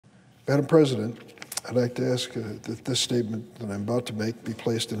Madam President, I'd like to ask that this statement that I'm about to make be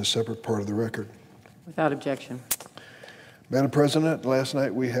placed in a separate part of the record. Without objection. Madam President, last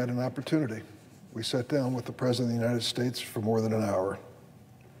night we had an opportunity. We sat down with the President of the United States for more than an hour.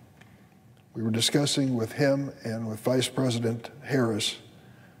 We were discussing with him and with Vice President Harris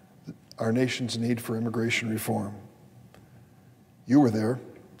our nation's need for immigration reform. You were there,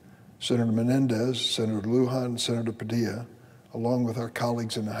 Senator Menendez, Senator Lujan, Senator Padilla, along with our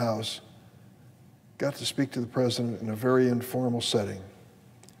colleagues in the House, got to speak to the President in a very informal setting.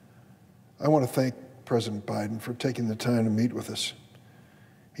 I want to thank President Biden for taking the time to meet with us.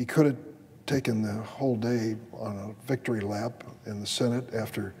 He could have taken the whole day on a victory lap in the Senate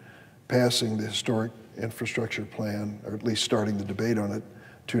after passing the historic infrastructure plan, or at least starting the debate on it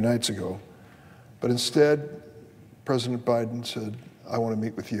 2 nights ago. But instead, President Biden said, I want to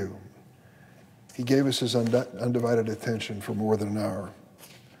meet with you. He gave us his undivided attention for more than an hour.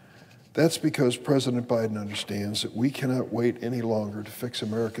 That's because President Biden understands that we cannot wait any longer to fix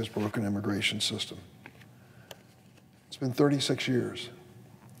America's broken immigration system. It's been 36 years.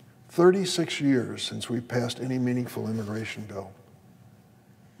 36 years since we passed any meaningful immigration bill.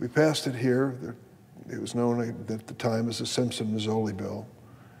 We passed it here. It was known at the time as the Simpson-Mazzoli bill,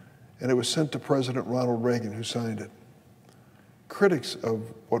 and it was sent to President Ronald Reagan, who signed it. Critics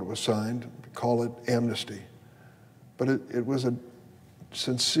of what was signed call it amnesty, but it was a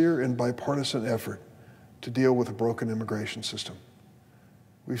sincere and bipartisan effort to deal with a broken immigration system.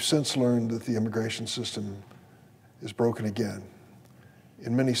 We've since learned that the immigration system is broken again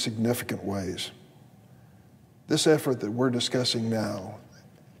in many significant ways. This effort that we're discussing now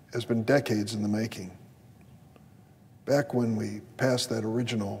has been decades in the making. Back when we passed that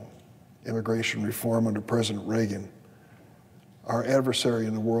original immigration reform under President Reagan, our adversary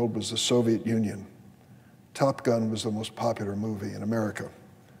in the world was the Soviet Union. Top Gun was the most popular movie in America.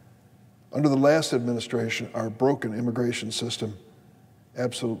 Under the last administration, our broken immigration system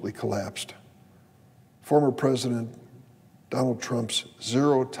absolutely collapsed. Former President Donald Trump's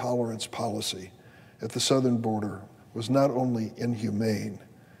zero-tolerance policy at the southern border was not only inhumane,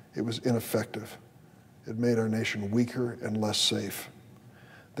 it was ineffective. It made our nation weaker and less safe.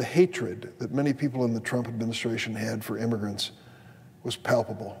 The hatred that many people in the Trump administration had for immigrants was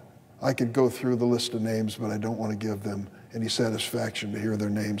palpable. I could go through the list of names, but I don't want to give them any satisfaction to hear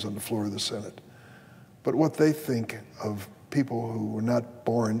their names on the floor of the Senate. But what they think of people who were not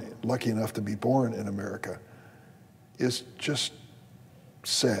lucky enough to be born in America is just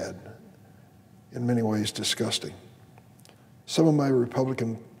sad, in many ways disgusting. Some of my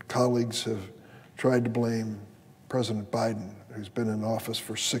Republican colleagues have tried to blame President Biden, who's been in office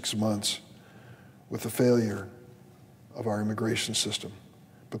for 6 months, with the failure of our immigration system.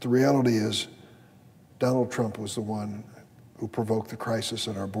 But the reality is, Donald Trump was the one who provoked the crisis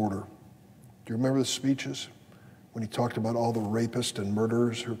at our border. Do you remember the speeches when he talked about all the rapists and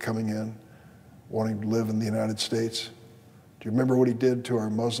murderers who are coming in, wanting to live in the United States? Do you remember what he did to our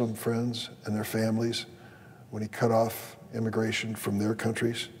Muslim friends and their families when he cut off immigration from their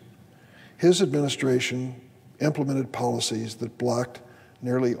countries? His administration implemented policies that blocked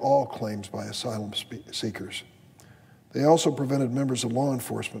nearly all claims by asylum seekers. They also prevented members of law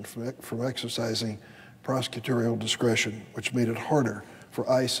enforcement from exercising prosecutorial discretion, which made it harder for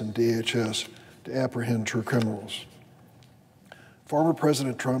ICE and DHS to apprehend true criminals. Former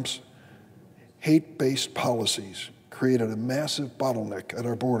President Trump's hate-based policies created a massive bottleneck at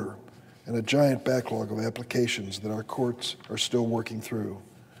our border and a giant backlog of applications that our courts are still working through.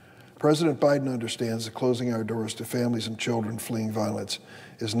 President Biden understands that closing our doors to families and children fleeing violence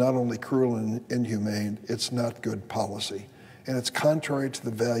is not only cruel and inhumane, it's not good policy, and it's contrary to the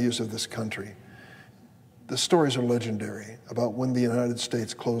values of this country. The stories are legendary about when the United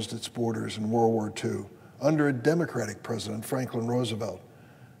States closed its borders in World War II under a Democratic president, Franklin Roosevelt,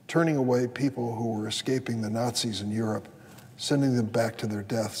 turning away people who were escaping the Nazis in Europe, sending them back to their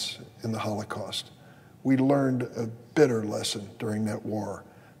deaths in the Holocaust. We learned a bitter lesson during that war,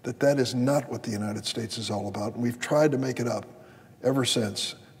 that is not what the United States is all about. And we've tried to make it up ever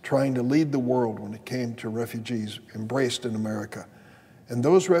since, trying to lead the world when it came to refugees embraced in America. And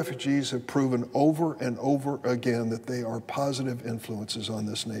those refugees have proven over and over again that they are positive influences on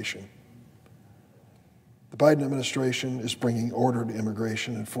this nation. The Biden administration is bringing order to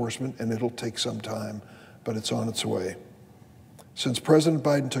immigration enforcement, and it'll take some time, but it's on its way. Since President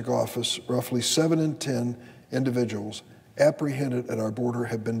Biden took office, roughly 7 in 10 individuals apprehended at our border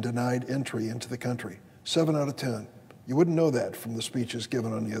have been denied entry into the country. 7 out of 10. You wouldn't know that from the speeches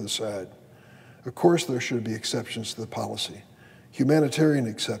given on the other side. Of course, there should be exceptions to the policy, humanitarian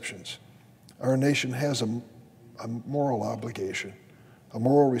exceptions. Our nation has a moral obligation. a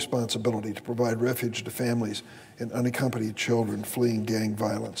moral responsibility to provide refuge to families and unaccompanied children fleeing gang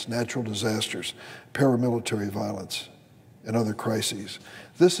violence, natural disasters, paramilitary violence, and other crises.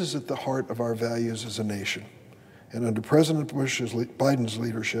 This is at the heart of our values as a nation. And under President Biden's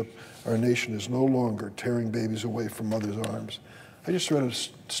leadership, our nation is no longer tearing babies away from mothers' arms. I just read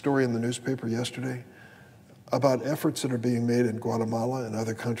a story in the newspaper yesterday about efforts that are being made in Guatemala and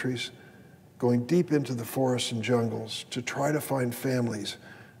other countries, going deep into the forests and jungles to try to find families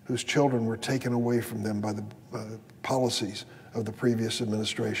whose children were taken away from them by the policies of the previous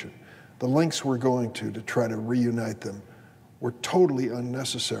administration. The lengths we're going to try to reunite them were totally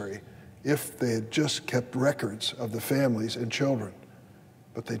unnecessary if they had just kept records of the families and children.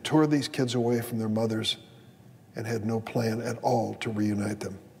 But they tore these kids away from their mothers and had no plan at all to reunite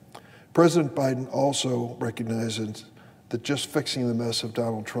them. President Biden also recognizes that just fixing the mess of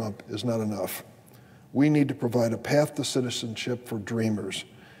Donald Trump is not enough. We need to provide a path to citizenship for dreamers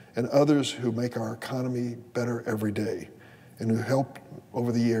and others who make our economy better every day and who help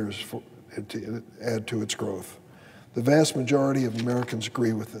over the years to add to its growth. The vast majority of Americans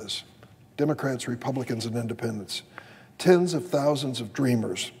agree with this. Democrats, Republicans, and independents. Tens of thousands of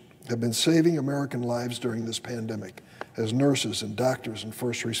dreamers have been saving American lives during this pandemic as nurses and doctors and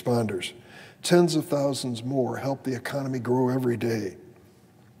first responders. Tens of thousands more help the economy grow every day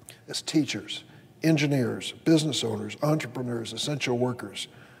as teachers, engineers, business owners, entrepreneurs, essential workers.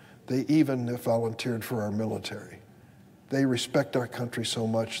 They even have volunteered for our military. They respect our country so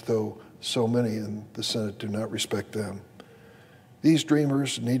much, though so many in the Senate do not respect them. These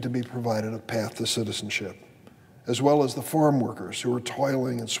dreamers need to be provided a path to citizenship, as well as the farm workers who are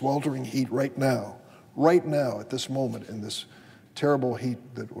toiling in sweltering heat right now at this moment in this terrible heat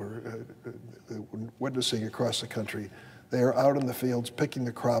that we're witnessing across the country. They are out in the fields picking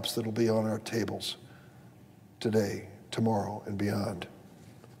the crops that will be on our tables today, tomorrow, and beyond.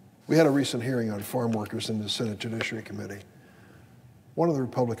 We had a recent hearing on farm workers in the Senate Judiciary Committee. One of the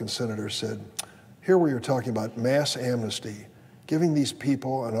Republican senators said, here we are talking about mass amnesty, giving these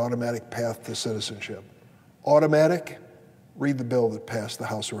people an automatic path to citizenship. Automatic? Read the bill that passed the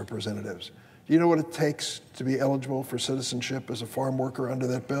House of Representatives. Do you know what it takes to be eligible for citizenship as a farm worker under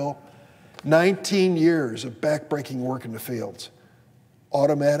that bill? 19 years of backbreaking work in the fields.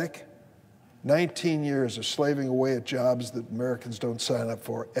 Automatic? 19 years of slaving away at jobs that Americans don't sign up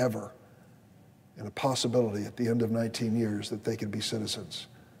for ever. And a possibility at the end of 19 years that they could be citizens.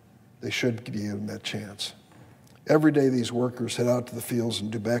 They should be given that chance. Every day these workers head out to the fields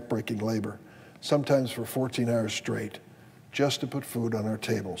and do backbreaking labor, sometimes for 14 hours straight, just to put food on our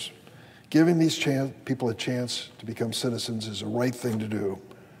tables. Giving these people a chance to become citizens is the right thing to do.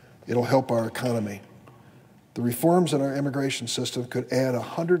 It'll help our economy. The reforms in our immigration system could add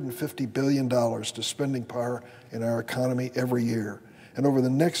 $150 billion to spending power in our economy every year, and over the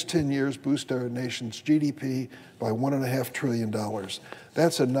next 10 years boost our nation's GDP by $1.5 trillion.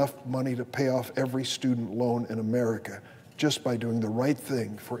 That's enough money to pay off every student loan in America just by doing the right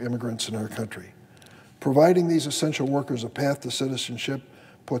thing for immigrants in our country. Providing these essential workers a path to citizenship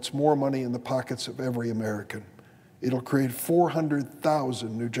puts more money in the pockets of every American. It'll create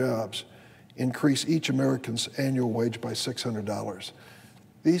 400,000 new jobs, increase each American's annual wage by $600.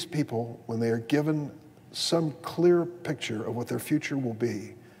 These people, when they are given some clear picture of what their future will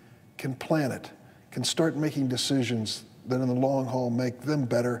be, can plan it, can start making decisions that in the long haul make them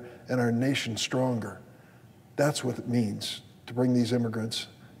better and our nation stronger. That's what it means to bring these immigrants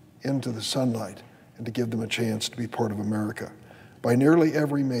into the sunlight and to give them a chance to be part of America. By nearly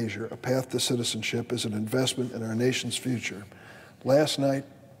every measure, a path to citizenship is an investment in our nation's future. Last night,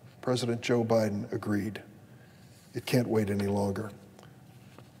 President Joe Biden agreed. It can't wait any longer.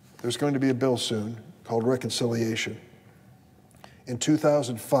 There's going to be a bill soon called reconciliation. In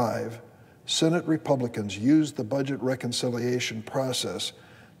 2005, Senate Republicans used the budget reconciliation process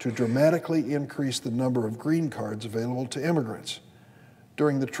to dramatically increase the number of green cards available to immigrants.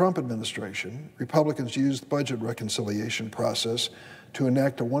 During the Trump administration, Republicans used the budget reconciliation process to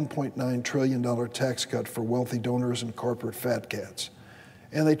enact a $1.9 trillion tax cut for wealthy donors and corporate fat cats.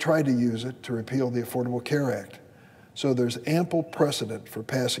 And they tried to use it to repeal the Affordable Care Act. So there's ample precedent for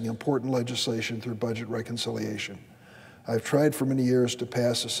passing important legislation through budget reconciliation. I've tried for many years to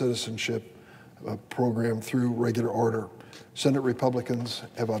pass a citizenship program through regular order. Senate Republicans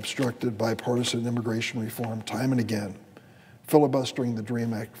have obstructed bipartisan immigration reform time and again, filibustering the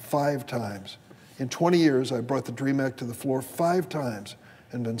DREAM Act 5 times. In 20 years, I brought the DREAM Act to the floor 5 times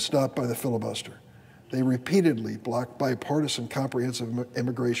and been stopped by the filibuster. They repeatedly blocked bipartisan comprehensive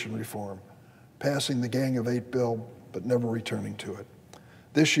immigration reform, passing the Gang of 8 bill, but never returning to it.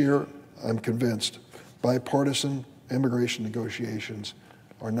 This year, I'm convinced, bipartisan immigration negotiations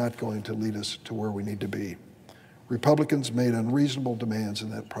are not going to lead us to where we need to be. Republicans made unreasonable demands in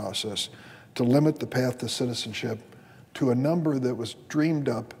that process to limit the path to citizenship to a number that was dreamed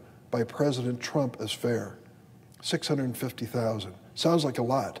up by President Trump as fair, 650,000. Sounds like a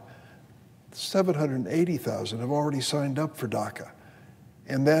lot. 780,000 have already signed up for DACA.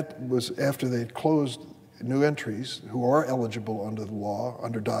 And that was after they'd closed new entries who are eligible under the law,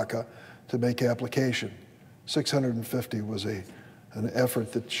 under DACA, to make application. 650 was an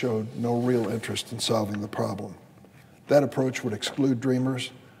effort that showed no real interest in solving the problem. That approach would exclude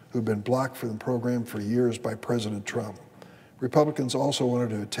dreamers who've been blocked from the program for years by President Trump. Republicans also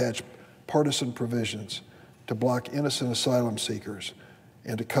wanted to attach partisan provisions to block innocent asylum seekers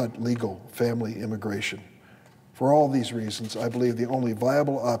and to cut legal family immigration. For all these reasons, I believe the only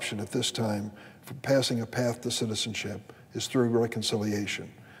viable option at this time for passing a path to citizenship is through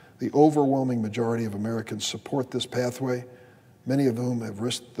reconciliation. The overwhelming majority of Americans support this pathway, many of whom have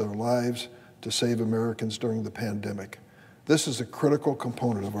risked their lives to save Americans during the pandemic. This is a critical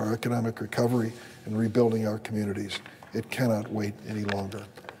component of our economic recovery and rebuilding our communities. It cannot wait any longer.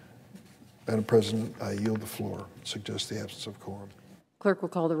 Madam President, I yield the floor. Suggest the absence of quorum. Clerk will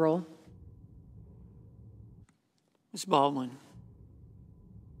call the roll. Ms. Baldwin.